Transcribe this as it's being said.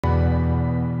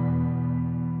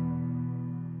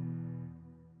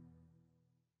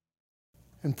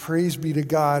And praise be to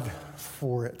God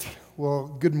for it. Well,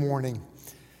 good morning.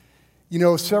 You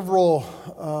know, several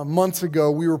months ago,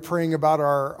 we were praying about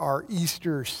our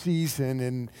Easter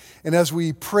season. And as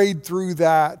we prayed through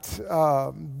that,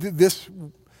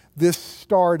 this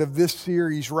start of this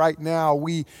series right now,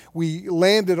 we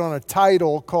landed on a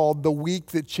title called The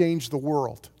Week That Changed the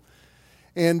World.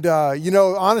 And,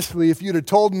 honestly, if you'd have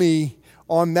told me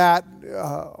on that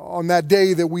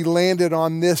day that we landed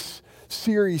on this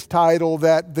series title,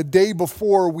 that the day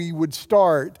before we would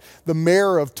start, the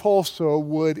mayor of Tulsa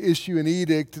would issue an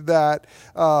edict that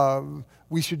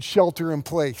we should shelter in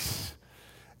place.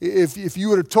 If you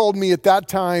would have told me at that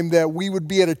time that we would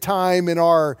be at a time in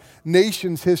our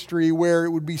nation's history where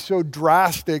it would be so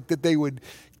drastic that they would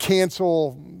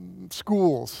cancel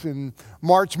schools and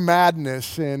March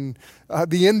Madness and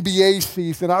the NBA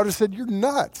season, I would have said, you're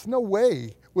nuts. No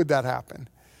way would that happen.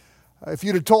 If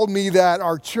you'd have told me that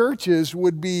our churches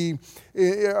would be,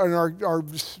 and our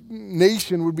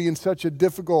nation would be in such a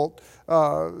difficult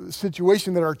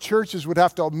situation that our churches would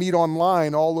have to meet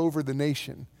online all over the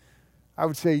nation, I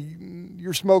would say,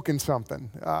 you're smoking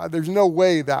something. There's no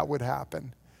way that would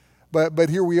happen. But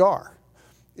here we are.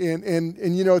 And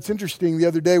it's interesting. The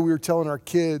other day we were telling our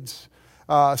kids,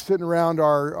 sitting around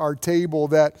our table,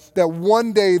 that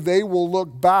one day they will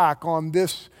look back on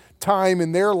this time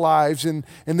in their lives and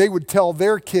they would tell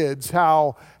their kids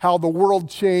how the world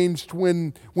changed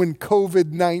when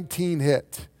COVID-19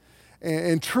 hit.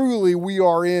 And truly we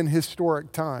are in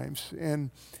historic times.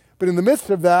 But in the midst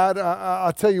of that,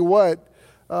 I'll tell you what,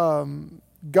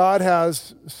 God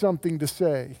has something to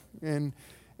say. And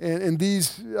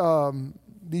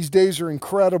these days are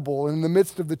incredible. In the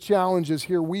midst of the challenges,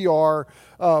 here we are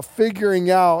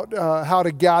figuring out how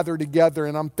to gather together.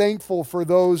 And I'm thankful for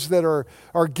those that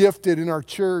are gifted in our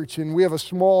church. And we have a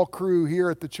small crew here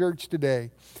at the church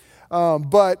today.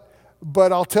 But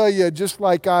I'll tell you, just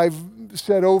like I've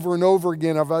said over and over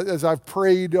again as I've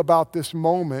prayed about this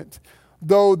moment,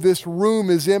 though this room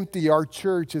is empty, our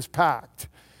church is packed.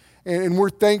 And we're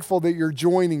thankful that you're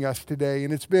joining us today.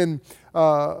 And it's been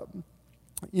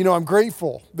I'm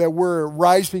grateful that we're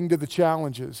rising to the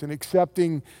challenges and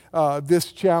accepting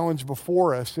this challenge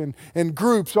before us. And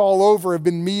groups all over have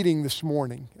been meeting this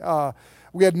morning.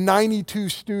 We had 92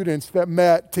 students that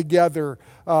met together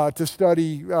to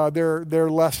study their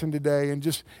lesson today and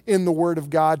just in the Word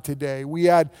of God today. We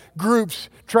had groups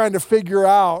trying to figure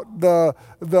out the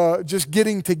just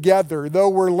getting together, though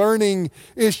we're learning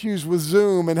issues with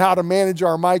Zoom and how to manage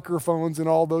our microphones and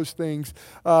all those things.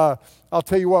 I'll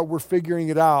tell you what, we're figuring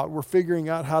it out. We're figuring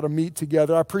out how to meet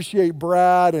together. I appreciate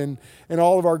Brad and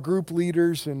all of our group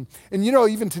leaders. And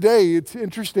even today, it's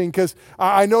interesting because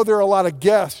I know there are a lot of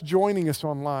guests joining us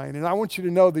online. And I want you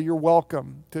to know that you're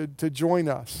welcome to join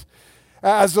us.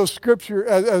 As those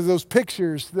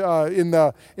pictures in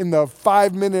the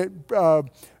 5-minute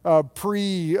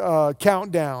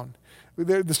pre-countdown,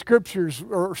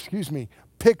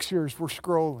 pictures were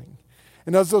scrolling.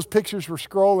 And as those pictures were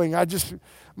scrolling,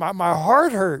 my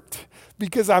heart hurt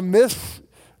because I miss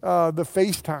the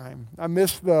FaceTime. I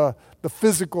miss the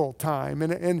physical time.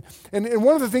 And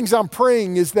one of the things I'm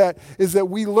praying is that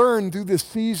we learn through this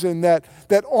season that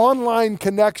online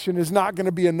connection is not going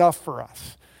to be enough for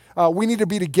us. We need to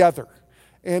be together.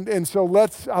 And so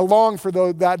I long for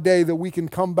that day that we can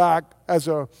come back as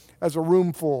a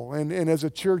room full and as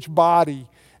a church body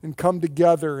and come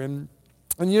together. And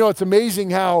it's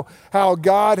amazing how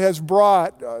God has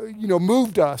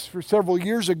moved us for several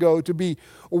years ago to be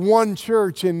one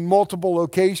church in multiple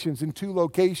locations, in 2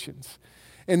 locations.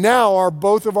 And now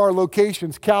both of our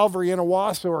locations, Calvary and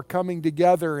Owasso, are coming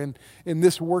together in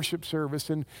this worship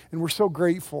service. And we're so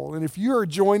grateful. And if you are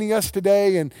joining us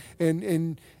today, and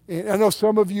I know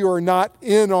some of you are not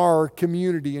in our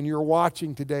community and you're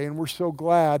watching today, and we're so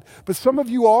glad. But some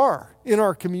of you are in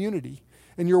our community.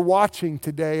 And you're watching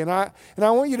today, and I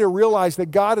want you to realize that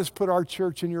God has put our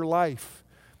church in your life,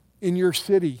 in your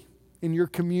city, in your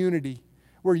community,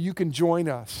 where you can join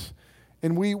us.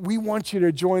 And we want you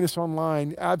to join us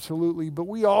online, absolutely, but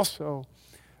we also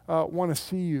want to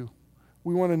see you.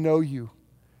 We want to know you.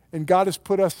 And God has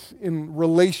put us in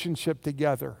relationship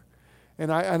together.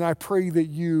 And I pray that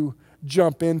you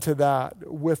jump into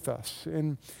that with us.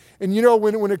 And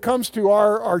when it comes to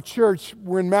our church,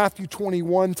 we're in Matthew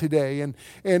 21 today, and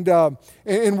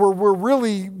we're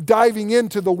really diving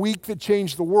into the week that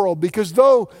changed the world, because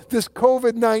though this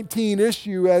COVID-19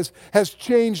 issue has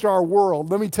changed our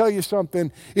world, let me tell you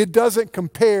something, it doesn't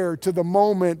compare to the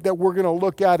moment that we're going to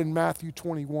look at in Matthew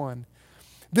 21.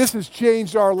 This has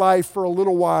changed our life for a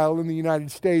little while in the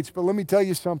United States, but let me tell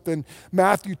you something,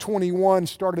 Matthew 21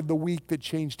 started the week that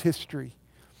changed history.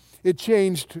 it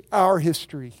changed our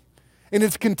history. And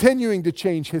it's continuing to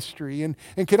change history. And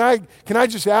can I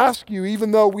just ask you,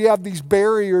 even though we have these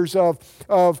barriers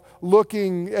of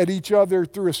looking at each other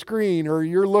through a screen, or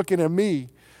you're looking at me,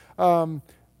 the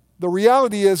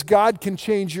reality is God can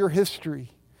change your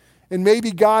history. And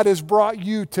maybe God has brought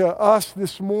you to us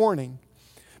this morning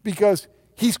because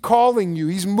He's calling you,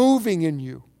 He's moving in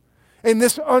you. And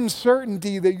this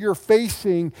uncertainty that you're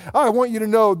facing, I want you to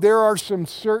know there are some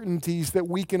certainties that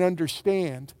we can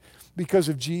understand because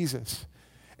of Jesus.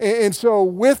 And so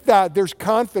with that, there's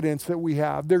confidence that we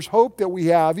have. There's hope that we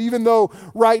have, even though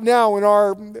right now in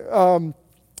our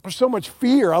there's so much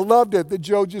fear. I loved it that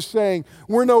Joe just saying,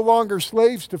 we're no longer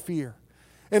slaves to fear.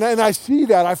 And I see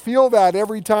that. I feel that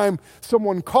every time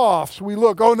someone coughs. We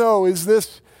look, oh no,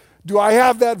 do I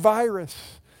have that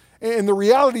virus? And the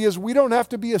reality is we don't have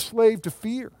to be a slave to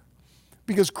fear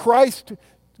because Christ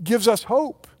gives us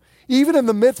hope, even in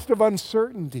the midst of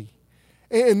uncertainty.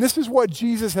 And this is what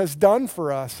Jesus has done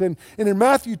for us. And in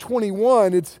Matthew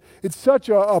 21, it's such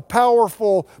a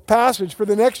powerful passage. For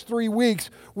the next 3 weeks,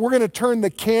 we're going to turn the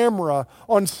camera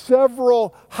on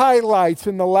several highlights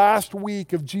in the last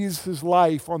week of Jesus'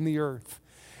 life on the earth.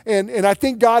 And I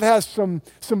think God has some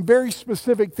very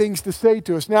specific things to say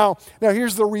to us. Now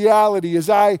here's the reality. As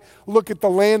I look at the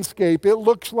landscape, it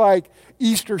looks like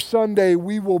Easter Sunday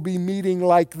we will be meeting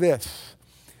like this.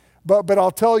 But I'll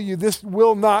tell you, this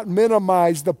will not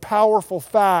minimize the powerful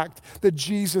fact that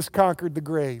Jesus conquered the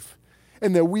grave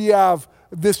and that we have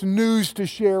this news to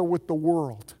share with the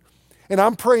world. And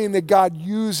I'm praying that God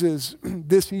uses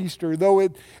this Easter, though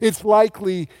it's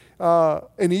likely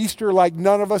an Easter like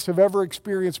none of us have ever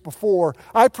experienced before.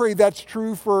 I pray that's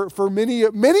true for many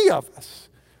of us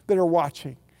that are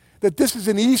watching. That this is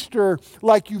an Easter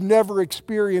like you've never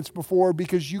experienced before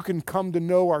because you can come to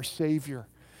know our Savior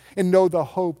and know the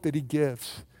hope that He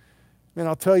gives. And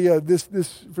I'll tell you, this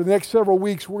for the next several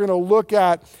weeks, we're going to look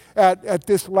at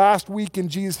this last week in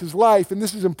Jesus' life. And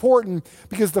this is important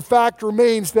because the fact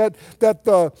remains that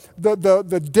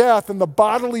the death and the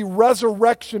bodily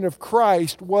resurrection of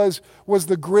Christ was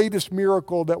the greatest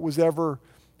miracle that was ever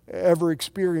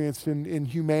experienced in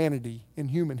humanity, in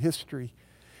human history.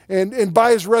 And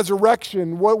by His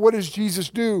resurrection, what does Jesus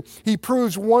do? He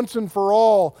proves once and for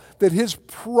all that His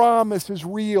promise is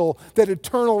real, that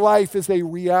eternal life is a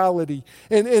reality.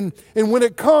 And when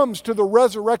it comes to the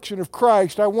resurrection of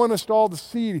Christ, I want us all to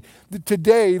see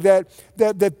today that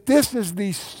this is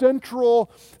the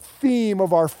central theme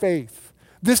of our faith.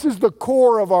 This is the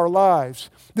core of our lives.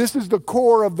 This is the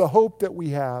core of the hope that we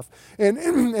have. And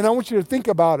I want you to think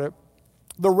about it.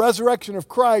 The resurrection of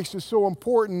Christ is so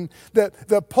important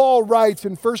that Paul writes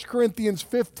in 1 Corinthians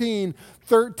 15,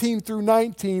 13 through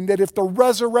 19, that if the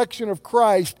resurrection of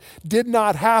Christ did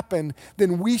not happen,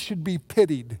 then we should be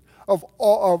pitied of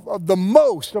the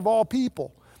most of all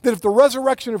people. That if the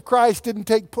resurrection of Christ didn't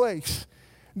take place,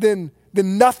 then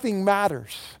nothing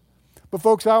matters. But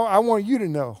folks, I want you to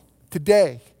know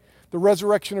today, the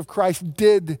resurrection of Christ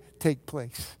did take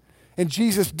place. And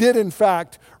Jesus did, in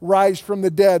fact, rise from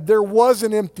the dead. There was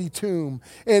an empty tomb.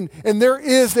 And there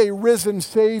is a risen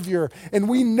Savior. And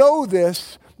we know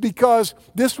this because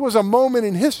this was a moment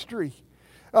in history.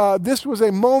 This was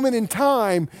a moment in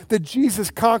time that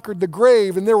Jesus conquered the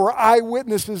grave. And there were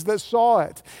eyewitnesses that saw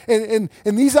it. And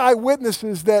these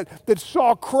eyewitnesses that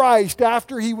saw Christ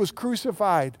after He was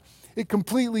crucified, it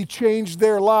completely changed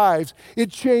their lives.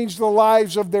 It changed the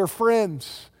lives of their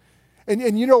friends.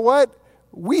 And you know what?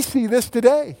 We see this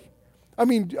today. I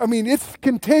mean, it's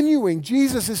continuing.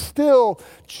 Jesus is still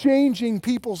changing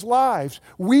people's lives.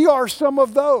 We are some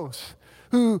of those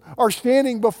who are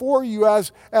standing before you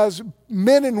as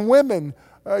men and women,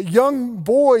 young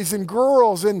boys and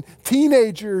girls and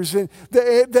teenagers, and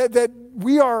that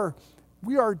we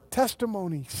are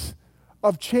testimonies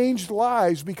of changed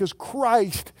lives because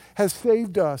Christ has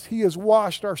saved us. He has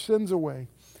washed our sins away.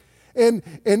 And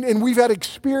we've had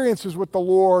experiences with the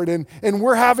Lord, and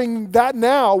we're having that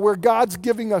now where God's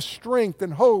giving us strength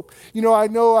and hope. You know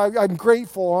I'm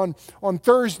grateful. On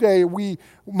Thursday,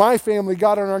 my family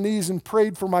got on our knees and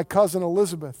prayed for my cousin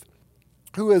Elizabeth,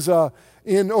 who is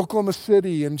in Oklahoma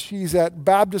City, and she's at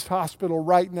Baptist Hospital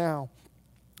right now.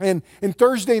 And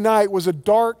Thursday night was a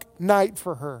dark night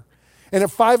for her. And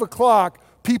at 5 o'clock,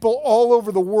 people all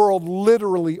over the world,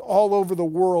 literally all over the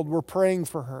world, were praying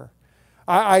for her.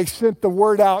 I sent the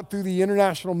word out through the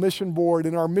International Mission Board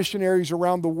and our missionaries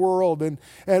around the world, and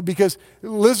because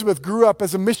Elizabeth grew up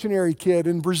as a missionary kid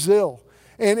in Brazil.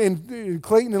 and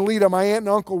Clayton and Lita, my aunt and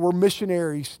uncle, were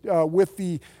missionaries with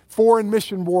the Foreign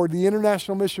Mission Board, the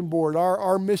International Mission Board,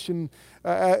 our mission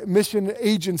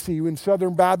agency in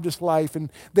Southern Baptist life.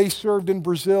 And they served in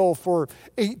Brazil for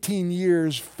 18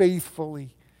 years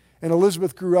faithfully. And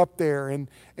Elizabeth grew up there.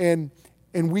 And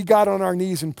we got on our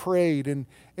knees and prayed. And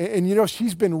you know,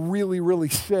 she's been really, really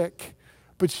sick.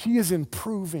 But she is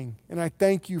improving, and I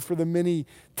thank you for the many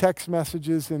text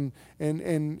messages and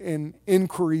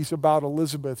inquiries about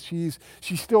Elizabeth. She's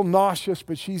still nauseous,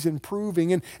 but she's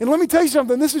improving. And let me tell you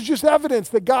something, this is just evidence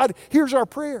that God hears our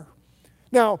prayer.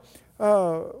 Now,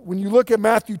 when you look at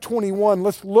Matthew 21,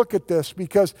 let's look at this,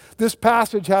 because this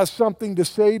passage has something to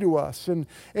say to us,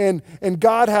 and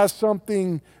God has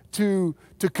something to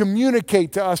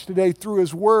communicate to us today through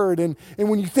His Word. And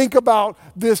when you think about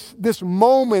this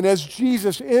moment as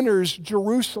Jesus enters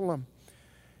Jerusalem,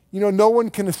 you know, no one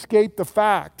can escape the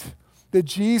fact that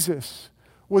Jesus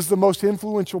was the most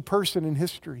influential person in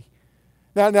history.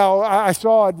 Now I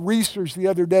saw at research the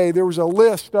other day, there was a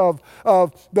list of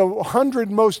the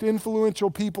 100 most influential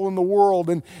people in the world,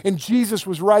 and Jesus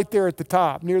was right there at the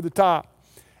top, near the top.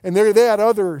 And they had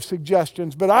other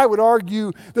suggestions, but I would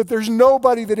argue that there's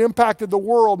nobody that impacted the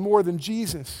world more than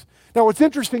Jesus. Now, what's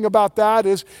interesting about that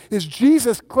is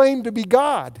Jesus claimed to be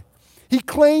God. He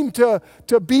claimed to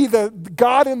be the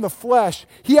God in the flesh.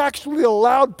 He actually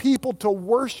allowed people to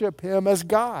worship Him as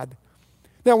God.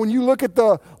 Now, when you look at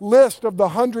the list of the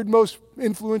 100 most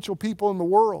influential people in the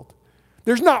world,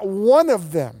 there's not one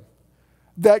of them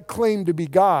that claimed to be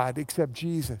God except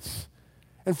Jesus.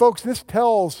 And folks, this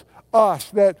tells us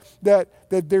that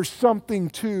there's something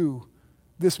to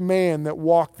this man that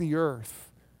walked the earth,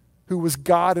 who was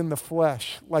God in the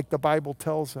flesh, like the Bible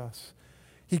tells us.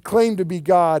 He claimed to be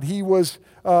God. He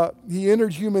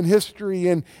entered human history,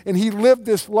 and he lived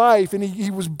this life, and he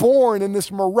was born in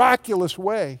this miraculous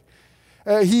way.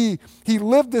 He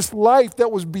lived this life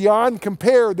that was beyond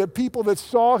compare, that people that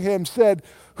saw him said,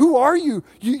 "Who are you?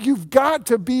 You've got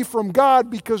to be from God,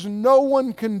 because no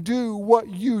one can do what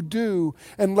you do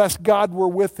unless God were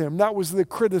with him." That was the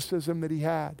criticism that he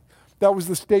had. That was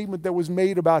the statement that was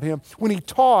made about him. When he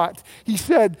taught, he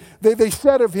said, they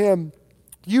said of him,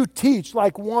 "You teach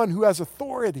like one who has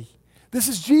authority." This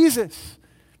is Jesus.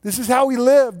 This is how he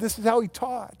lived. This is how he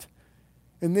taught.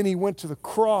 And then he went to the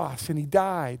cross and he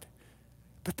died.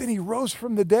 But then he rose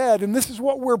from the dead, and this is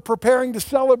what we're preparing to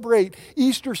celebrate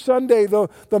Easter Sunday,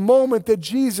 the moment that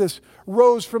Jesus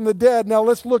rose from the dead. Now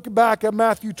let's look back at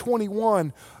Matthew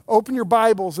 21. Open your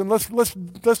Bibles and let's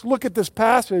look at this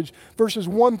passage, verses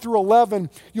 1 through 11.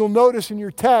 You'll notice in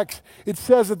your text, it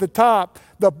says at the top,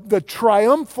 the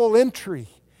triumphal entry,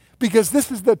 because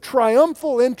this is the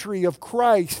triumphal entry of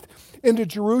Christ into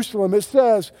Jerusalem. It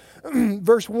says,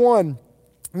 verse 1,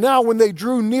 "Now when they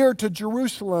drew near to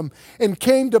Jerusalem and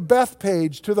came to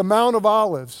Bethphage, to the Mount of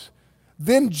Olives,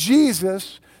 then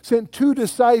Jesus sent 2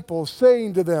 disciples,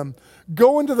 saying to them,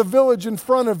 'Go into the village in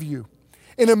front of you,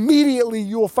 and immediately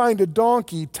you will find a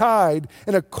donkey tied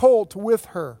and a colt with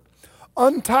her.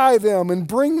 Untie them and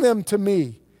bring them to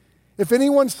me. If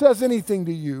anyone says anything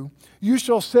to you, you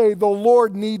shall say, the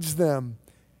Lord needs them,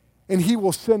 and He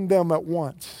will send them at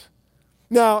once.'"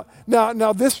 Now,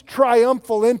 this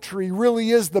triumphal entry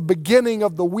really is the beginning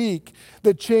of the week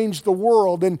that changed the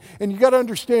world. And you got to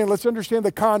understand, let's understand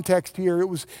the context here. It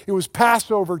was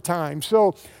Passover time.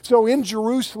 So in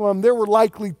Jerusalem, there were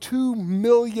likely 2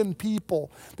 million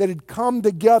people that had come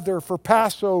together for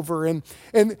Passover. And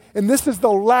this is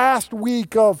the last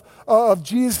week of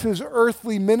Jesus'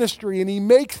 earthly ministry. And he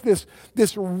makes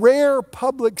this rare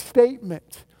public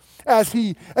statement as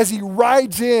he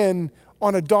rides in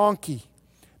on a donkey.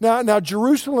 Now,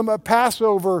 Jerusalem at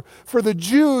Passover, for the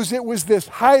Jews, it was this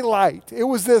highlight. It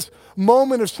was this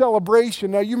moment of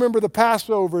celebration. Now, you remember the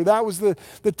Passover. That was the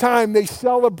time they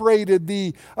celebrated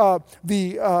the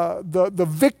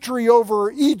victory over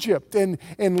Egypt and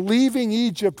leaving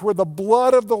Egypt, where the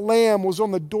blood of the Lamb was on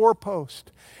the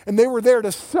doorpost. And they were there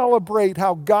to celebrate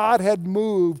how God had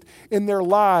moved in their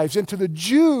lives. And to the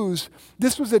Jews,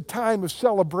 this was a time of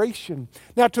celebration.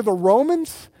 Now, to the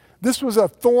Romans, this was a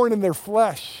thorn in their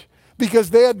flesh, because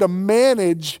they had to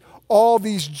manage all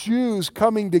these Jews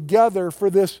coming together for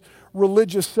this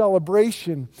religious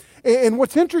celebration. And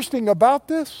what's interesting about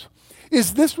this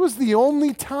is this was the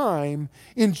only time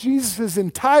in Jesus'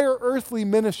 entire earthly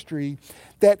ministry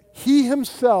that he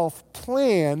himself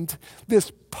planned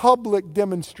this public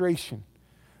demonstration,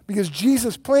 because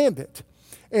Jesus planned it.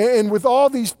 And with all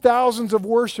these thousands of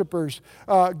worshipers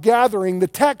gathering, the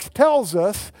text tells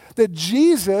us that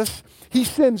Jesus, he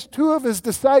sends 2 of his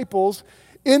disciples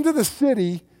into the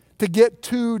city to get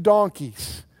 2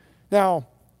 donkeys. Now,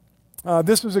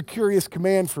 this was a curious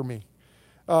command for me.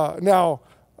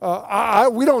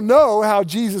 We don't know how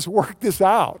Jesus worked this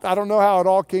out. I don't know how it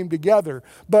all came together.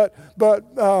 But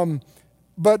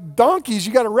donkeys,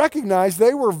 you got to recognize,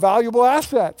 they were valuable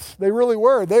assets. They really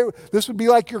were. This would be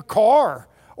like your car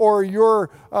or your.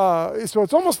 So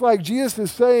it's almost like Jesus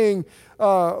is saying,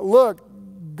 "Look,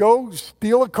 go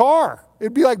steal a car."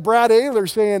 It'd be like Brad Ayler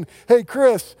saying, "Hey,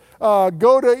 Chris,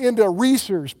 go into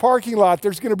Reese's parking lot.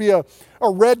 There's going to be a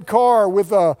red car with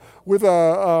the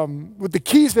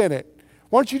keys in it.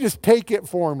 Why don't you just take it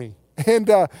for me? And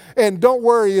don't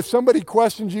worry, if somebody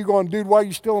questions you going, dude, why are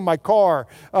you still in my car?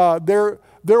 There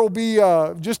will be,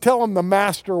 just tell them the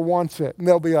master wants it. And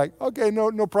they'll be like, okay,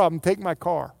 no problem, take my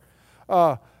car.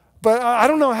 But I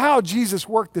don't know how Jesus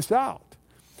worked this out.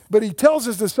 But he tells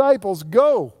his disciples,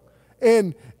 go.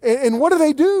 And what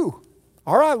do?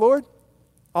 All right, Lord,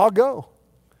 I'll go.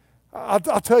 I'll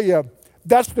tell you,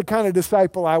 that's the kind of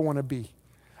disciple I want to be.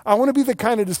 I want to be the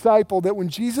kind of disciple that when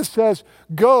Jesus says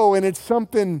go and it's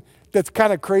something that's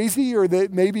kind of crazy or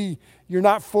that maybe you're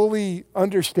not fully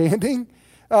understanding,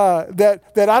 that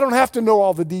I don't have to know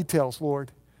all the details,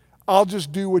 Lord. I'll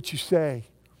just do what you say.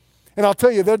 And I'll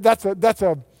tell you, that's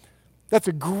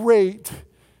a great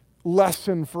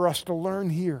lesson for us to learn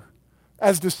here.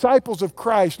 As disciples of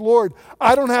Christ, Lord,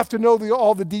 I don't have to know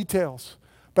all the details,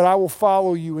 but I will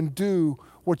follow you and do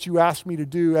what you ask me to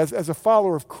do. As a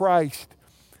follower of Christ,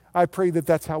 I pray that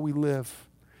that's how we live.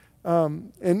 But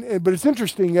it's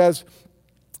interesting as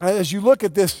you look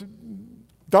at this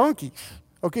donkeys,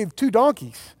 okay, 2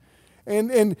 donkeys.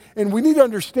 And we need to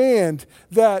understand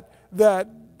that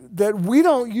we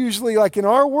don't usually, like in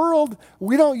our world,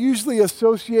 we don't usually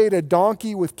associate a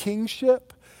donkey with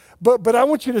kingship. But I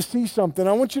want you to see something.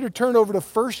 I want you to turn over to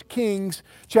 1 Kings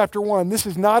chapter 1. This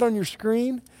is not on your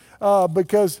screen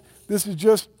because this is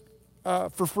just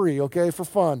for free, okay, for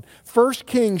fun. 1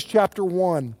 Kings chapter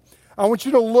 1. I want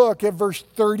you to look at verse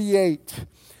 38.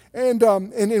 And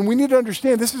we need to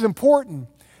understand this is important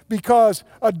because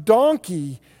a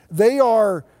donkey, they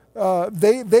are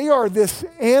this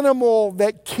animal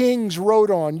that kings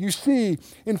rode on. You see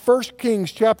in 1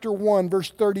 Kings chapter 1,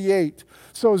 verse 38.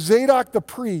 So Zadok the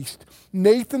priest,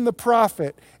 Nathan the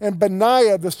prophet, and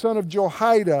Benaiah the son of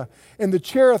Jehoiada, and the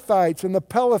Cherethites and the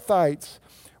Pelethites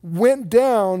went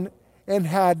down and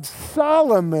had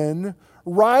Solomon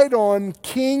ride on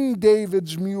King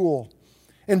David's mule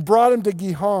and brought him to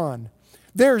Gihon.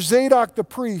 There Zadok the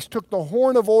priest took the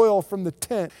horn of oil from the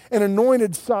tent and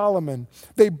anointed Solomon.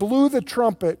 They blew the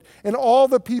trumpet, and all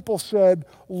the people said,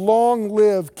 "Long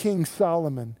live King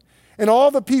Solomon." And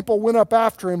all the people went up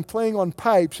after him, playing on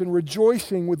pipes and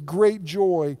rejoicing with great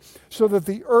joy, so that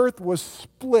the earth was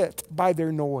split by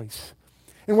their noise.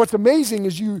 And what's amazing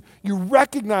is you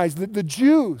recognize that the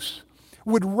Jews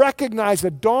would recognize a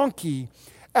donkey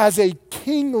as a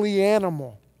kingly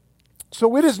animal.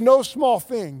 So it is no small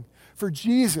thing for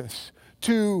Jesus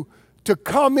to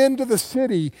come into the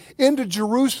city, into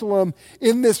Jerusalem,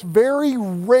 in this very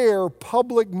rare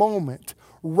public moment,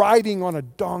 riding on a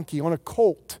donkey, on a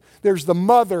colt. There's the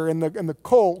mother and the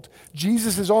colt.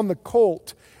 Jesus is on the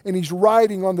colt, and he's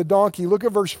riding on the donkey. Look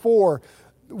at verse 4.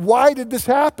 Why did this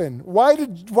happen? Why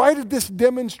did this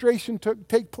demonstration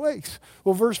take place?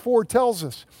 Well, verse 4 tells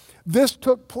us, this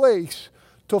took place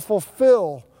to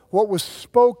fulfill what was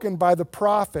spoken by the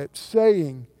prophet,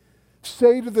 saying,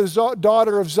 "Say to the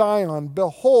daughter of Zion,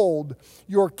 behold,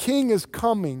 your king is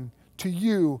coming to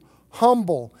you,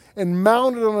 humble and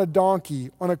mounted on a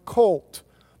donkey, on a colt,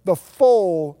 the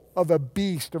foal of a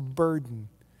beast of burden."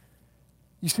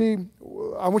 You see,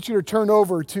 I want you to turn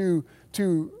over to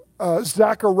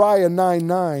Zechariah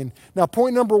 9:9. Now,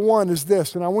 point number 1 is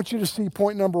this, and I want you to see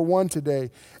point number 1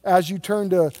 today as you turn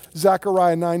to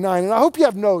Zechariah 9:9. And I hope you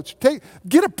have notes.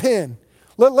 Get a pen.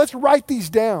 Let's write these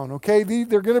down, okay?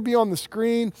 They're going to be on the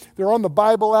screen. They're on the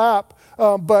Bible app.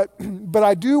 But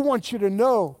I do want you to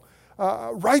know,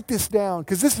 write this down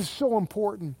because this is so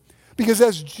important. Because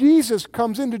as Jesus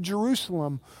comes into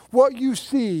Jerusalem, what you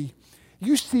see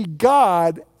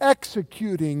God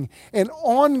executing an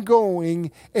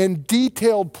ongoing and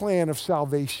detailed plan of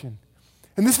salvation.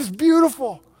 And this is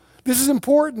beautiful. This is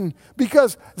important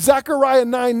because Zechariah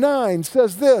 9:9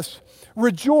 says this,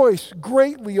 "Rejoice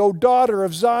greatly, O daughter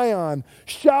of Zion.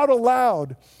 Shout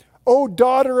aloud, O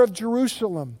daughter of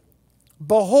Jerusalem.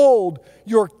 Behold,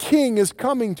 your king is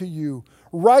coming to you,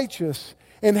 righteous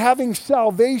and having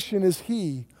salvation is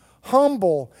he,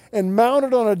 humble and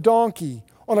mounted on a donkey,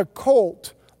 on a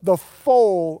colt, the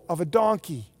foal of a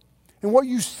donkey." And what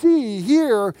you see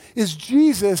here is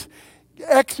Jesus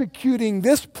executing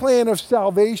this plan of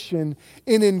salvation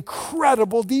in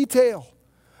incredible detail.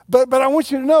 But I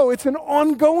want you to know it's an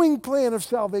ongoing plan of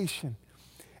salvation.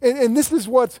 And this is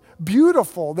what's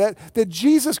beautiful, that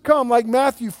Jesus come, like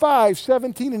Matthew 5,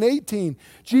 17 and 18.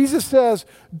 Jesus says,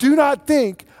 do not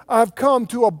think I've come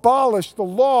to abolish the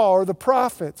law or the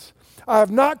prophets. I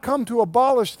have not come to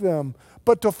abolish them,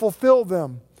 but to fulfill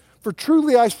them. For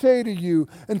truly I say to you,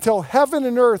 until heaven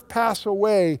and earth pass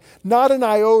away, not an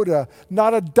iota,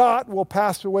 not a dot will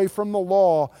pass away from the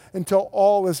law until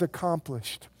all is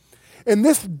accomplished. And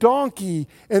this donkey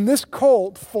and this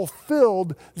colt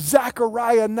fulfilled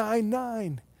Zechariah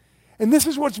 9:9. And this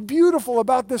is what's beautiful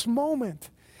about this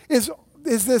moment, is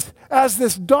this, as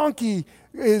this donkey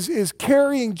is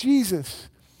carrying Jesus,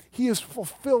 he is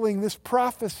fulfilling this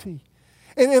prophecy.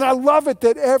 And I love it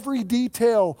that every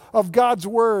detail of God's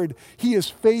word, he is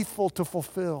faithful to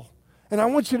fulfill. And I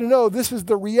want you to know this is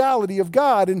the reality of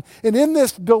God. And in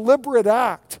this deliberate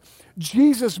act,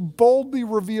 Jesus boldly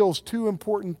reveals two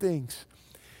important things.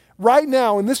 Right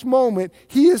now, in this moment,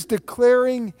 he is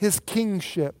declaring his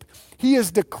kingship. He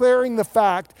is declaring the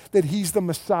fact that he's the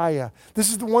Messiah. This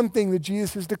is the one thing that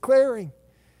Jesus is declaring.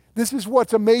 This is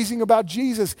what's amazing about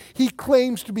Jesus. He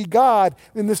claims to be God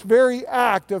in this very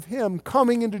act of him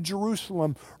coming into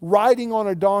Jerusalem, riding on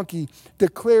a donkey,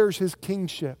 declares his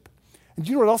kingship. And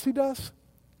do you know what else he does?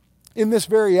 In this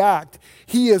very act,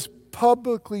 he is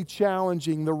publicly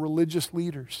challenging the religious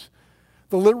leaders.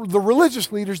 The religious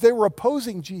leaders, they were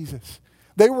opposing Jesus.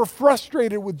 They were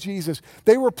frustrated with Jesus.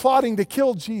 They were plotting to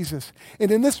kill Jesus.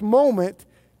 And in this moment,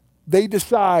 they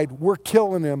decide, we're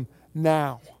killing him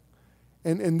now.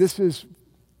 And this is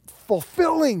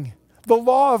fulfilling the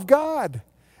law of God.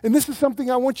 And this is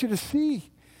something I want you to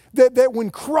see. That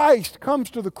when Christ comes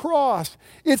to the cross,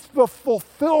 it's the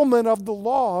fulfillment of the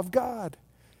law of God.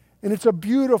 And it's a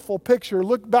beautiful picture.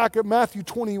 Look back at Matthew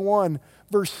 21,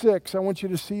 verse 6. I want you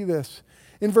to see this.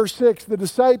 In verse 6, the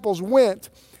disciples went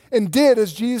and did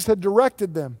as Jesus had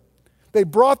directed them. They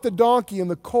brought the donkey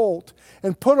and the colt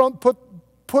and put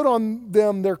on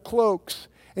them their cloaks,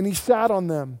 and he sat on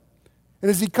them. And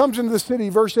as he comes into the city,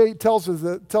 verse 8 tells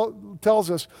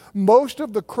us most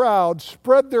of the crowd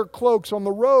spread their cloaks on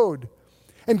the road,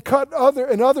 and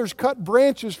others cut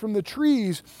branches from the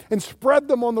trees and spread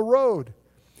them on the road.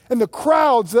 And the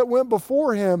crowds that went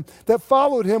before him, that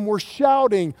followed him, were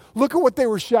shouting. Look at what they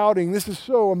were shouting. This is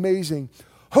so amazing.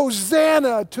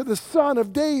 Hosanna to the Son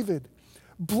of David.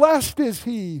 Blessed is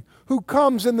he who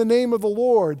comes in the name of the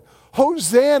Lord.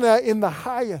 Hosanna in the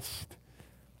highest.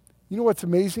 You know what's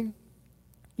amazing?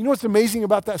 You know what's amazing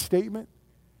about that statement?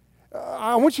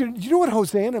 You know what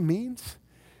Hosanna means?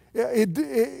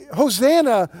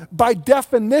 Hosanna, by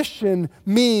definition,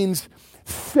 means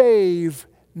save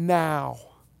now.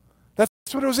 That's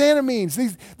what Hosanna means.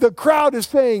 The crowd is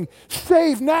saying,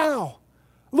 save now.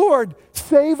 Lord,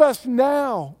 save us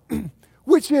now.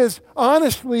 Which is,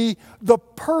 honestly, the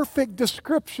perfect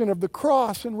description of the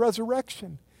cross and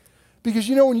resurrection. Because,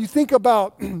 you know, when you think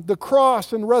about the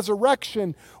cross and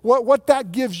resurrection, what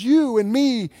that gives you and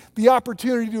me the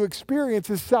opportunity to experience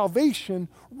is salvation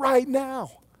right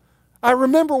now. I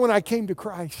remember when I came to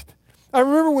Christ. I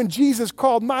remember when Jesus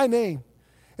called my name.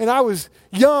 And I was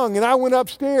young, and I went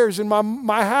upstairs in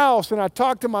my house, and I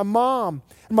talked to my mom.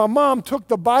 And my mom took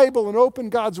the Bible and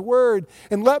opened God's Word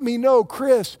and let me know,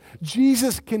 Chris,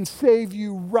 Jesus can save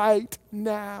you right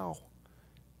now.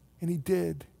 And he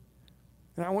did.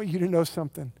 And I want you to know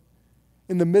something.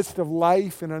 In the midst of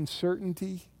life and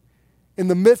uncertainty, in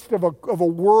the midst of a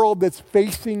world that's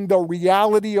facing the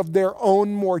reality of their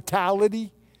own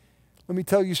mortality, let me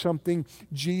tell you something.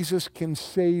 Jesus can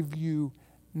save you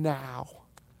now.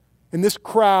 And this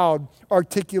crowd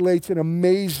articulates an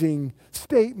amazing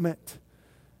statement.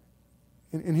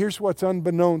 And here's what's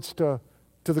unbeknownst to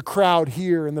the crowd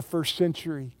here in the first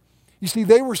century. You see,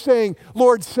 they were saying,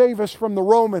 Lord, save us from the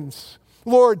Romans.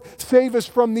 Lord, save us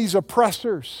from these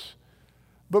oppressors.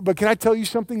 But can I tell you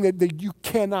something that you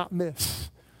cannot miss?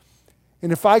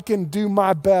 And if I can do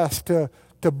my best to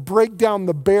break down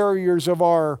the barriers of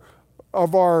our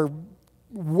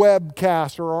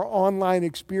webcast or our online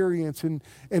experience and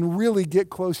really get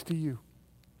close to you,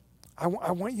 I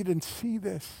want you to see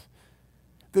this.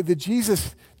 That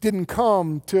Jesus didn't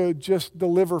come to just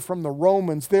deliver from the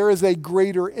Romans. There is a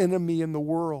greater enemy in the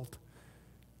world.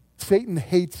 Satan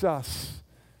hates us.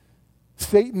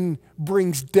 Satan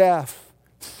brings death,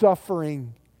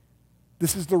 suffering.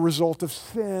 This is the result of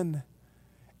sin.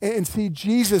 And see,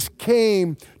 Jesus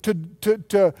came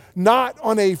to not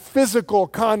on a physical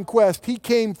conquest. He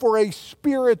came for a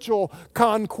spiritual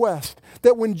conquest.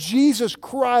 That when Jesus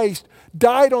Christ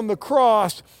died on the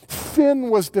cross,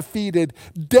 sin was defeated.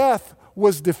 Death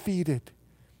was defeated.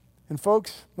 And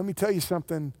folks, let me tell you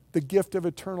something. The gift of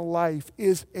eternal life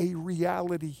is a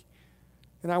reality.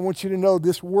 And I want you to know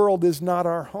this world is not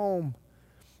our home.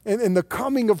 And the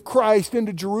coming of Christ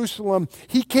into Jerusalem,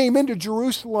 he came into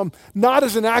Jerusalem not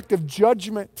as an act of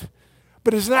judgment,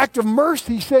 but as an act of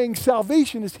mercy, saying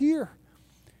salvation is here.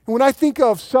 And when I think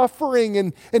of suffering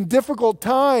and difficult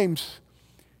times,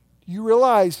 you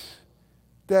realize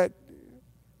that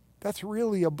that's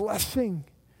really a blessing,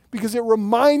 because it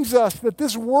reminds us that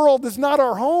this world is not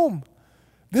our home.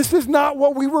 This is not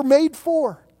what we were made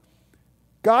for.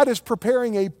 God is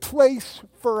preparing a place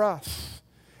for us.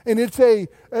 And it's a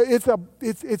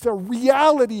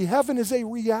reality. Heaven is a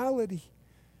reality.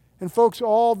 And folks,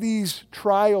 all these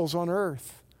trials on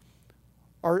earth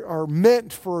are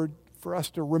meant for us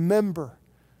to remember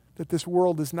that this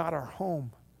world is not our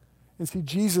home. And see,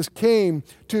 Jesus came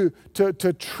to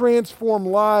transform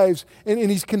lives,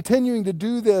 and he's continuing to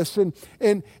do this.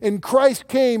 And Christ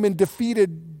came and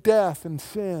defeated death and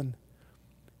sin.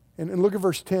 And look at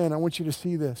verse 10. I want you to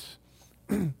see this.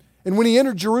 And when he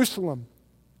entered Jerusalem,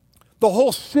 the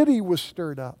whole city was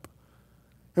stirred up.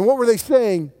 And what were they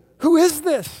saying? Who is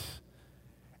this?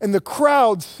 And the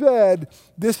crowd said,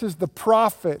 this is the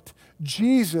prophet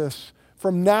Jesus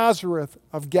from Nazareth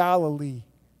of Galilee.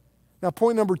 Now,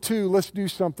 point number 2, let's do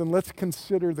something. Let's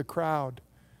consider the crowd.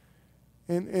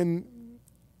 And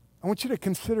I want you to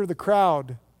consider the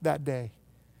crowd that day.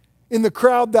 In the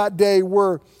crowd that day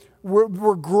were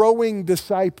growing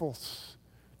disciples.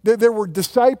 There were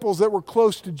disciples that were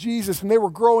close to Jesus, and they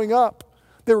were growing up.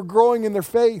 They were growing in their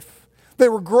faith. They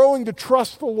were growing to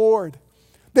trust the Lord.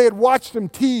 They had watched him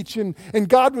teach, and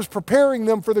God was preparing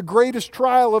them for the greatest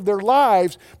trial of their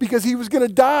lives because he was going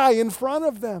to die in front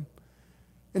of them.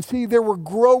 And see, there were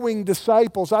growing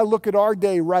disciples. I look at our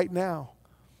day right now.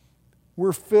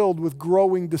 We're filled with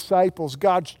growing disciples.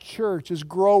 God's church is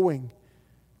growing.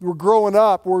 We're growing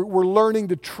up. We're learning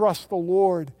to trust the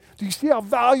Lord. Do you see how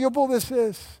valuable this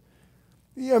is?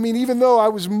 I mean, even though I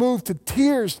was moved to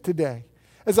tears today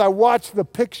as I watched the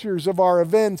pictures of our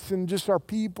events and just our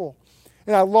people,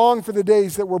 and I long for the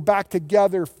days that we're back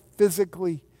together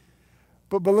physically.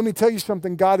 But let me tell you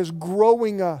something. God is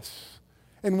growing us,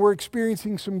 and we're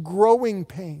experiencing some growing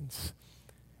pains.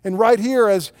 And right here,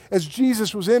 as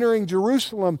Jesus was entering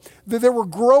Jerusalem, there were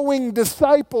growing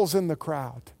disciples in the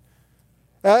crowd.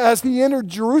 As he entered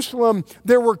Jerusalem,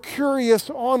 there were curious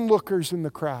onlookers in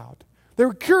the crowd. They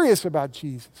were curious about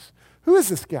Jesus. Who is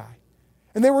this guy?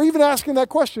 And they were even asking that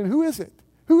question, who is it?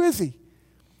 Who is he?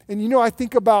 And you know, I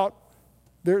think about,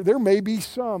 there may be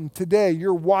some today,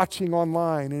 you're watching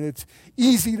online, and it's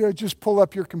easy to just pull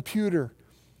up your computer,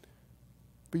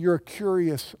 but you're a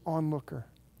curious onlooker.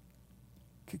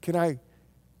 Can I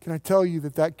tell you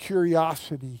that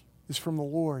curiosity is from the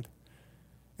Lord?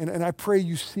 And I pray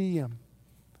you see him.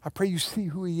 I pray you see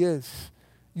who he is.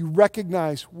 You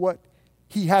recognize what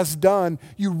he has done.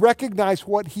 You recognize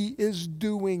what he is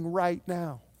doing right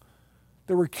now.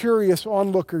 There were curious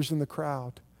onlookers in the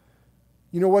crowd.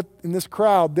 You know what? In this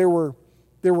crowd, there were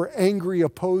angry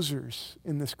opposers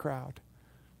in this crowd.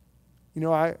 You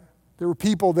know, there were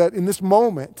people that in this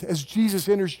moment, as Jesus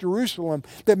enters Jerusalem,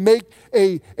 that make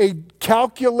a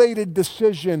calculated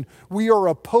decision. We are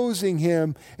opposing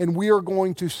him, and we are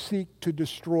going to seek to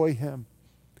destroy him.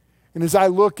 And as I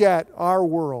look at our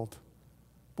world,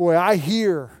 boy, I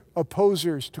hear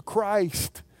opposers to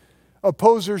Christ,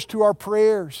 opposers to our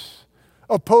prayers,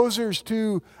 opposers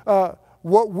to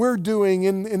what we're doing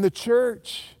in the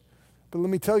church. But let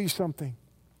me tell you something.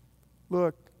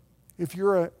 Look, if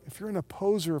you're an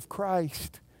opposer of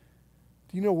Christ,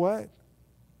 do you know what?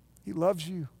 He loves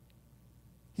you.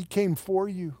 He came for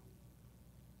you.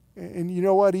 And you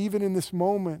know what? Even in this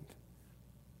moment,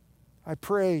 I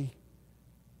pray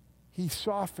he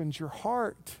softens your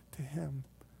heart to him.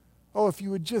 Oh, if you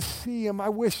would just see him. I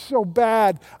wish so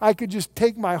bad I could just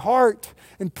take my heart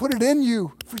and put it in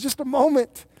you for just a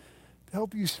moment to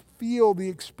help you feel the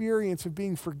experience of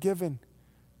being forgiven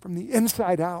from the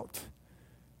inside out.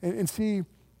 And see,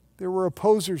 there were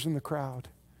opposers in the crowd.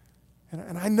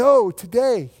 And I know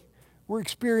today we're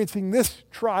experiencing this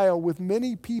trial with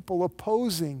many people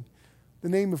opposing the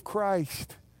name of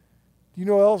Christ. Do you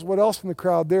know what else in the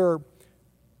crowd? There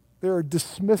are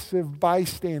dismissive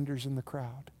bystanders in the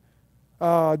crowd.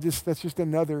 That's just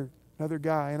another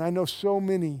guy. And I know so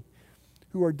many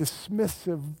who are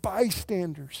dismissive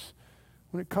bystanders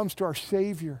when it comes to our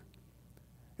Savior.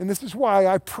 And this is why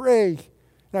I pray,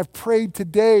 and I've prayed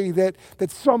today that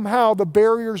somehow the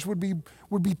barriers would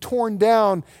be torn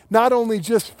down, not only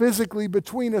just physically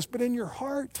between us, but in your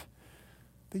heart,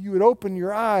 that you would open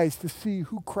your eyes to see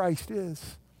who Christ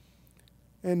is.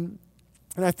 And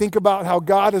And I think about how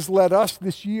God has led us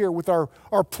this year with our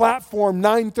platform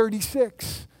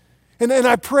 936. And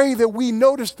I pray that we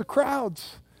notice the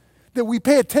crowds, that we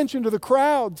pay attention to the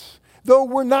crowds, though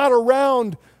we're not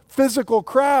around physical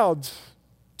crowds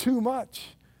too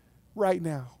much right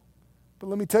now. But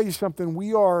let me tell you something,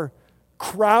 we are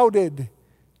crowded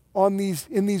in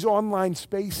these online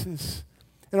spaces.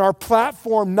 And our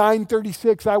platform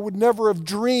 936, I would never have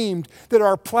dreamed that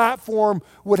our platform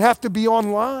would have to be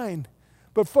online.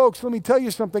 But folks, let me tell you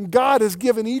something. God has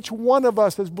given each one of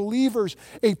us as believers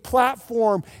a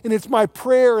platform, and it's my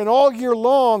prayer, and all year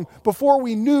long, before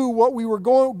we knew what we were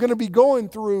going to be going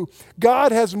through,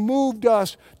 God has moved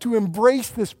us to embrace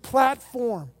this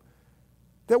platform.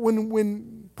 That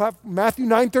when Matthew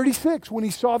 9:36, when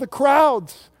he saw the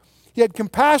crowds, he had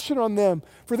compassion on them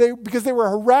because they were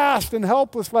harassed and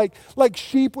helpless like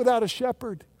sheep without a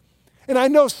shepherd. And I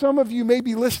know some of you may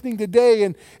be listening today,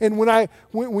 and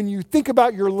when you think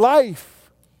about your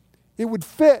life, it would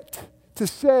fit to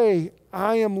say,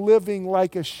 I am living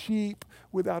like a sheep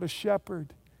without a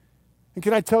shepherd. And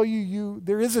can I tell you,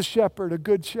 there is a shepherd, a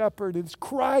good shepherd. It's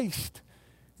Christ,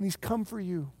 and he's come for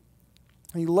you,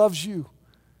 and he loves you.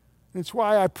 And it's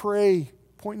why I pray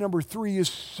point number 3 is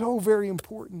so very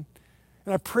important.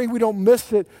 And I pray we don't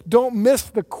miss it. Don't miss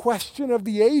the question of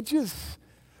the ages.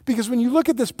 Because when you look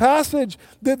at this passage,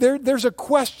 there's a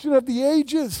question of the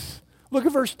ages. Look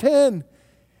at verse 10.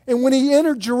 And when he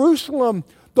entered Jerusalem,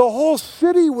 the whole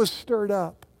city was stirred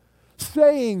up,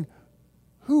 saying,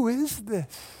 who is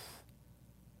this?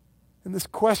 And this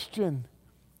question,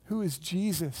 who is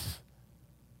Jesus?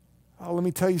 Oh, let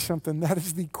me tell you something. That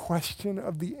is the question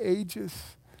of the ages.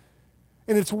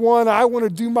 And it's one I want to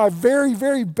do my very,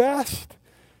 very best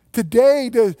today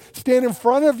to stand in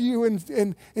front of you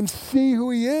and see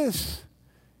who he is.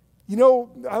 You know,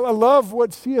 I love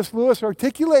what C.S. Lewis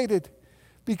articulated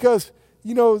because,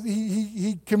 you know,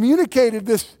 he communicated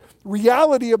this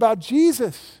reality about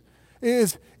Jesus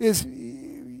is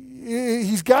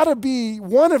he's got to be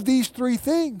one of these 3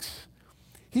 things.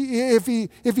 If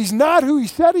he's not who he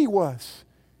said he was,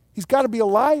 he's got to be a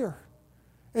liar.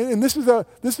 And this is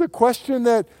a question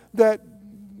that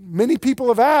many people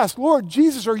have asked. Lord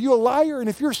Jesus, are you a liar? And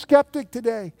if you're a skeptic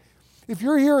today, if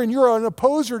you're here and you're an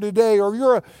opposer today, or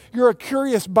you're a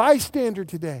curious bystander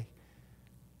today,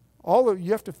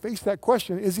 you have to face that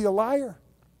question: is he a liar?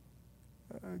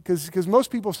 Because most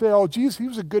people say, "Oh, Jesus, he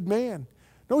was a good man."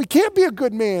 No, he can't be a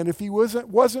good man if he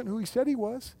wasn't who he said he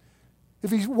was.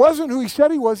 If he wasn't who he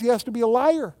said he was, he has to be a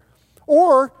liar.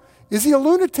 Or is he a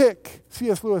lunatic?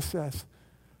 C.S. Lewis says.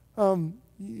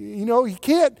 You know, he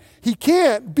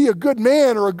can't be a good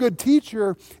man or a good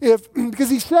teacher because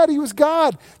he said he was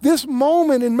God. This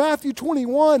moment in Matthew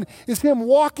 21 is him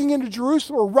walking into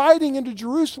Jerusalem or riding into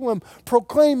Jerusalem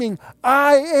proclaiming,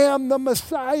 I am the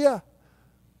Messiah.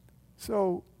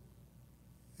 So,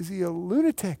 is he a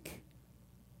lunatic?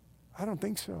 I don't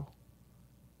think so.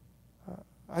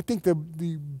 I think the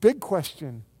big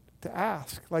question to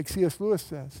ask, like C.S. Lewis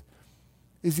says,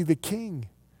 is he the king?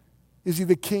 Is he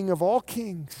the king of all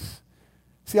kings?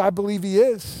 See, I believe he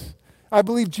is. I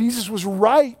believe Jesus was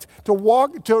right to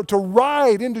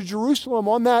ride into Jerusalem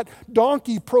on that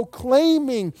donkey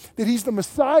proclaiming that he's the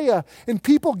Messiah. And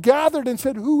people gathered and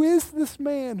said, who is this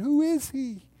man? Who is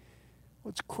he?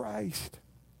 Well, it's Christ.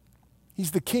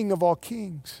 He's the king of all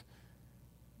kings.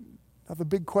 Now the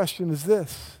big question is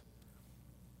this: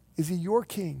 is he your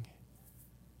king?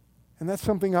 And that's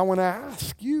something I want to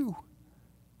ask you.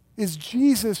 Is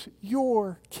Jesus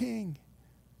your king?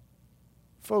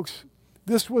 Folks,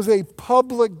 this was a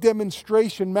public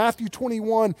demonstration. Matthew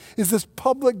 21 is this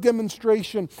public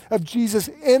demonstration of Jesus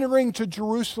entering to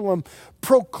Jerusalem,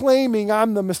 proclaiming,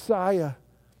 I'm the Messiah.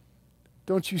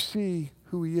 Don't you see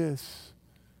who he is?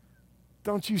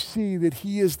 Don't you see that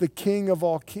he is the King of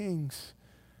all kings?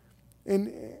 And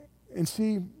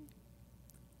see,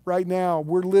 right now,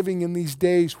 we're living in these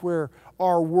days where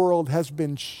our world has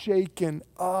been shaken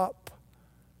up.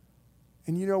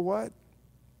 And you know what?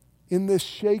 In this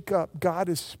shakeup, God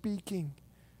is speaking.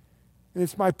 And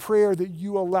it's my prayer that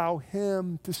you allow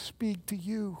him to speak to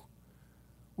you.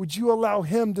 Would you allow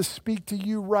him to speak to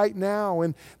you right now?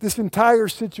 And this entire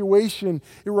situation,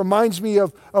 it reminds me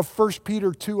of 1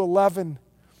 Peter 2:11.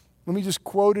 Let me just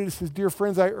quote it. It says, dear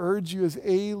friends, I urge you as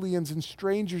aliens and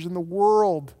strangers in the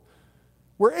world.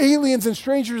 We're aliens and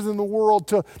strangers in the world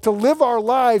to live our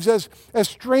lives as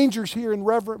strangers here in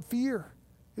reverent fear,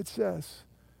 it says.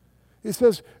 It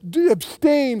says,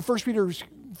 abstain, 1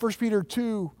 Peter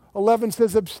 2, 11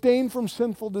 says, abstain from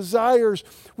sinful desires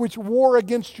which war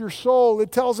against your soul.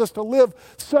 It tells us to live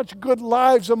such good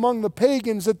lives among the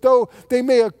pagans that though they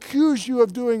may accuse you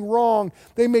of doing wrong,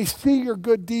 they may see your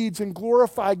good deeds and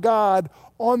glorify God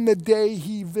on the day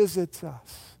he visits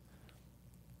us.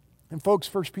 And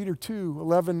folks, 1 Peter 2,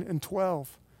 11 and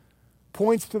 12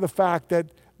 points to the fact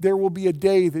that there will be a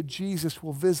day that Jesus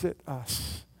will visit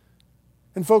us.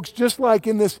 And folks, just like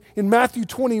in Matthew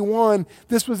 21,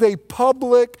 this was a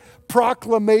public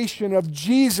proclamation of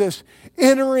Jesus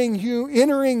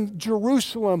entering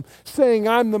Jerusalem, saying,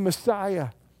 I'm the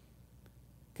Messiah.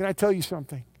 Can I tell you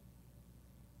something?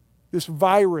 This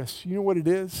virus, you know what it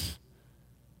is?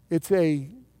 It's a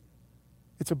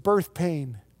birth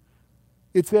pain.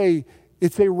 It's a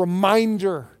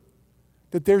reminder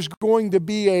that there's going to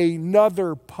be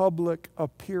another public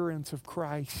appearance of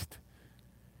Christ.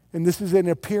 And this is an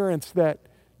appearance that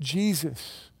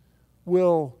Jesus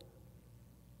will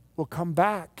come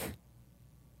back.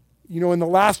 You know, in the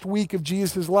last week of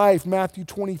Jesus' life, Matthew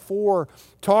 24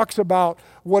 talks about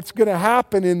what's going to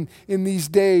happen in these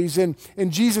days. And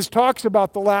Jesus talks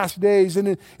about the last days.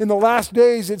 And in the last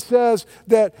days, it says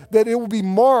that it will be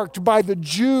marked by the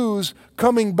Jews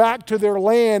coming back to their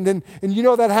land. And you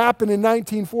know that happened in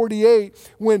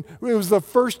 1948 when it was the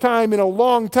first time in a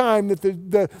long time that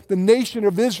the nation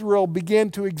of Israel began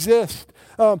to exist.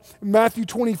 Matthew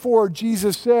 24,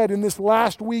 Jesus said in this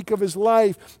last week of his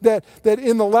life that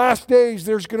in the last days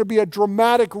there's going to be a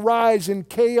dramatic rise in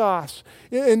chaos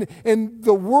and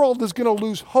the world is going to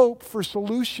lose hope for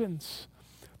solutions.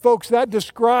 Folks, that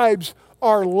describes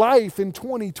our life in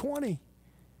 2020.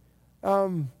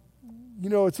 You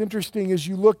know, it's interesting as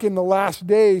you look in the last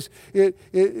days,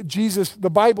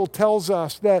 the Bible tells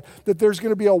us that there's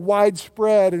going to be a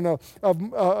widespread and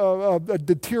a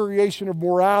deterioration of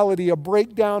morality, a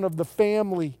breakdown of the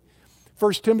family.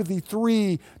 1 Timothy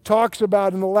 3 talks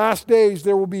about in the last days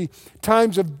there will be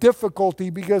times of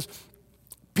difficulty because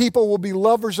people will be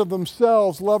lovers of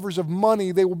themselves, lovers of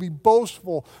money. They will be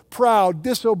boastful, proud,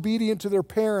 disobedient to their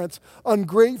parents,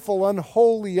 ungrateful,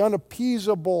 unholy,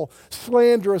 unappeasable,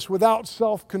 slanderous, without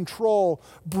self-control,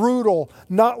 brutal,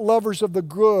 not lovers of the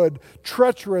good,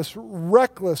 treacherous,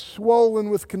 reckless, swollen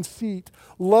with conceit,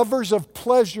 lovers of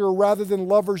pleasure rather than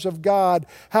lovers of God,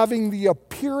 having the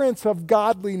appearance of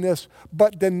godliness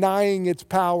but denying its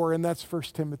power. And that's 2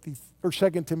 Timothy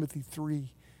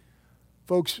 3.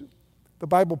 Folks, the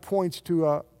Bible points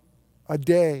to a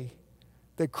day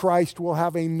that Christ will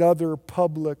have another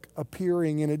public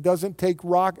appearing. And it doesn't take a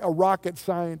rocket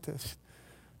scientist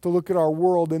to look at our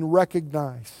world and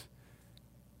recognize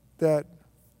that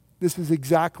this is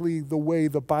exactly the way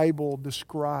the Bible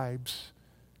describes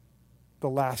the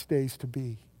last days to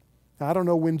be. Now, I don't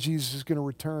know when Jesus is going to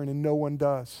return, and no one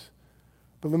does.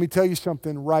 But let me tell you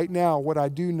something right now. What I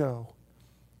do know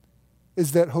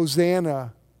is that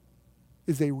Hosanna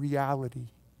is a reality.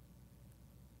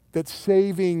 That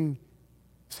salvation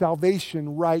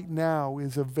right now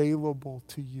is available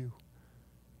to you.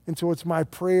 And so it's my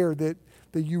prayer that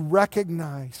you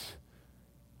recognize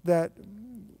that,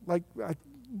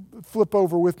 flip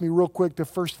over with me real quick to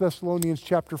 1 Thessalonians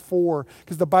chapter 4,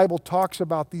 because the Bible talks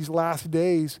about these last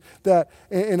days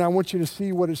and I want you to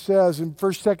see what it says in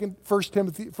 1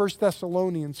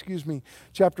 Thessalonians,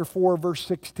 chapter 4, verse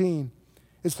 16.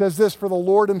 It says this, for the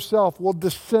Lord himself will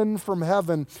descend from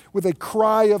heaven with a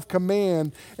cry of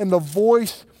command and the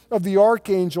voice of the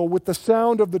archangel with the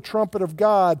sound of the trumpet of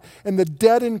God, and the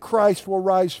dead in Christ will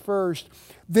rise first.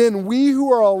 Then we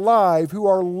who are alive, who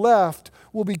are left,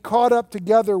 will be caught up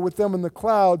together with them in the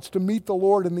clouds to meet the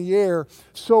Lord in the air.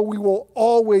 So we will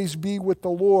always be with the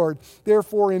Lord.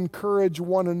 Therefore, encourage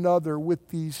one another with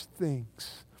these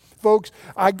things. Folks,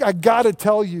 I got to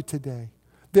tell you today,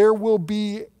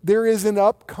 there is an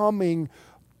upcoming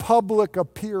public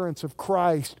appearance of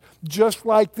Christ. Just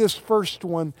like this first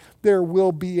one, there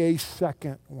will be a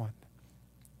second one.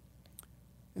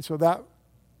 And so that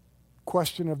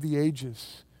question of the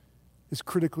ages is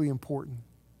critically important.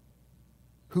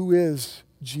 Who is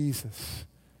Jesus?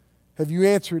 Have you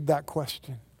answered that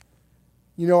question?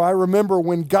 You know, I remember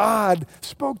when God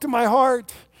spoke to my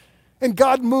heart and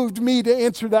God moved me to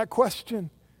answer that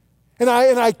question. And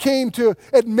I came to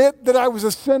admit that I was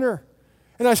a sinner.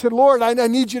 And I said, Lord, I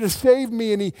need you to save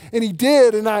me. And he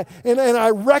did. And I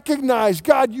recognized,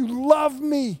 God, you love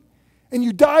me. And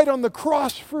you died on the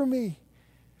cross for me.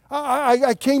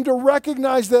 I came to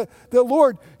recognize that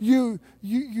Lord, you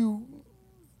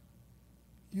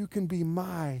can be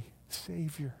my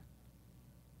Savior.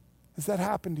 Has that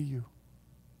happened to you?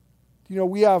 You know,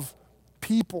 we have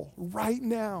people right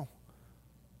now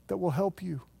that will help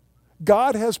you.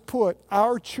 God has put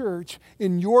our church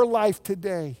in your life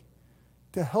today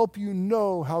to help you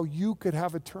know how you could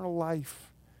have eternal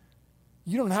life.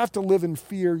 You don't have to live in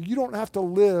fear. You don't have to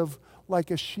live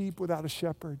like a sheep without a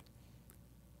shepherd.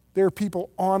 There are people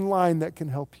online that can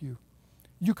help you.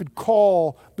 You could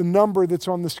call the number that's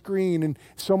on the screen and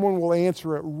someone will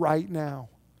answer it right now.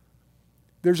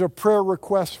 There's a prayer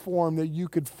request form that you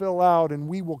could fill out and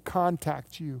we will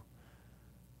contact you.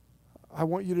 I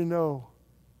want you to know,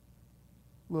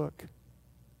 look,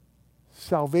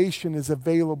 salvation is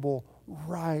available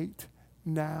right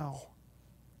now.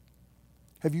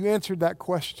 Have you answered that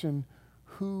question?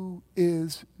 Who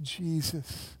is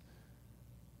Jesus?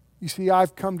 You see,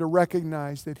 I've come to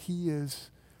recognize that he is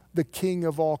the King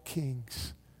of all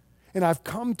kings. And I've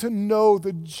come to know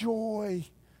the joy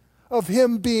of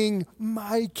him being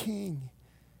my King.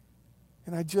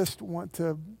 And I just want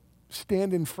to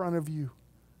stand in front of you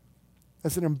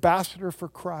as an ambassador for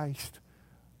Christ,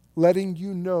 letting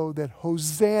you know that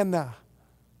Hosanna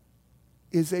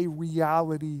is a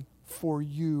reality for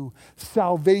you.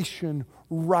 Salvation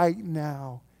right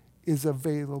now is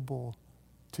available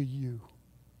to you.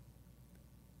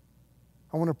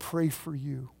 I want to pray for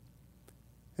you.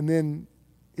 And then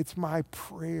it's my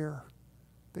prayer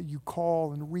that you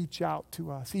call and reach out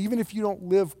to us. Even if you don't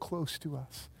live close to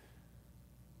us,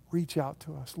 reach out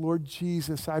to us. Lord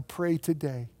Jesus, I pray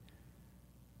today,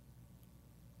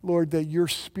 Lord, that your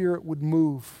Spirit would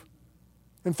move.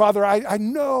 And Father, I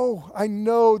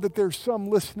know that there's some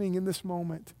listening in this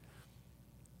moment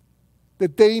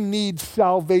that they need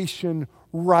salvation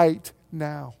right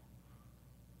now.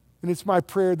 And it's my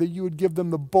prayer that you would give them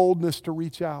the boldness to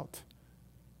reach out.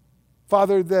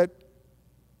 Father, that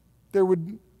there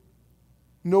would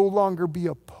no longer be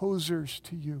opposers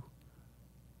to you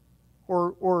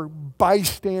or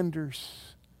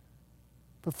bystanders.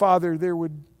 But Father, there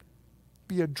would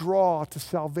be a draw to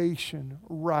salvation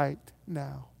right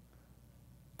now.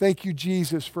 Thank you,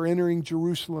 Jesus, for entering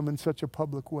Jerusalem in such a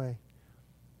public way.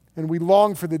 And we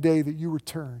long for the day that you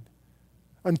return.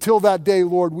 Until that day,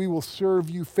 Lord, we will serve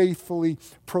you faithfully,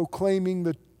 proclaiming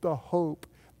the hope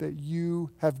that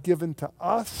you have given to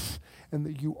us and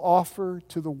that you offer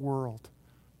to the world.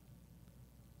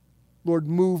 Lord,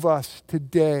 move us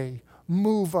today.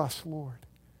 Move us, Lord.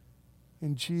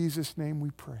 In Jesus' name we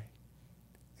pray.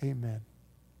 Amen.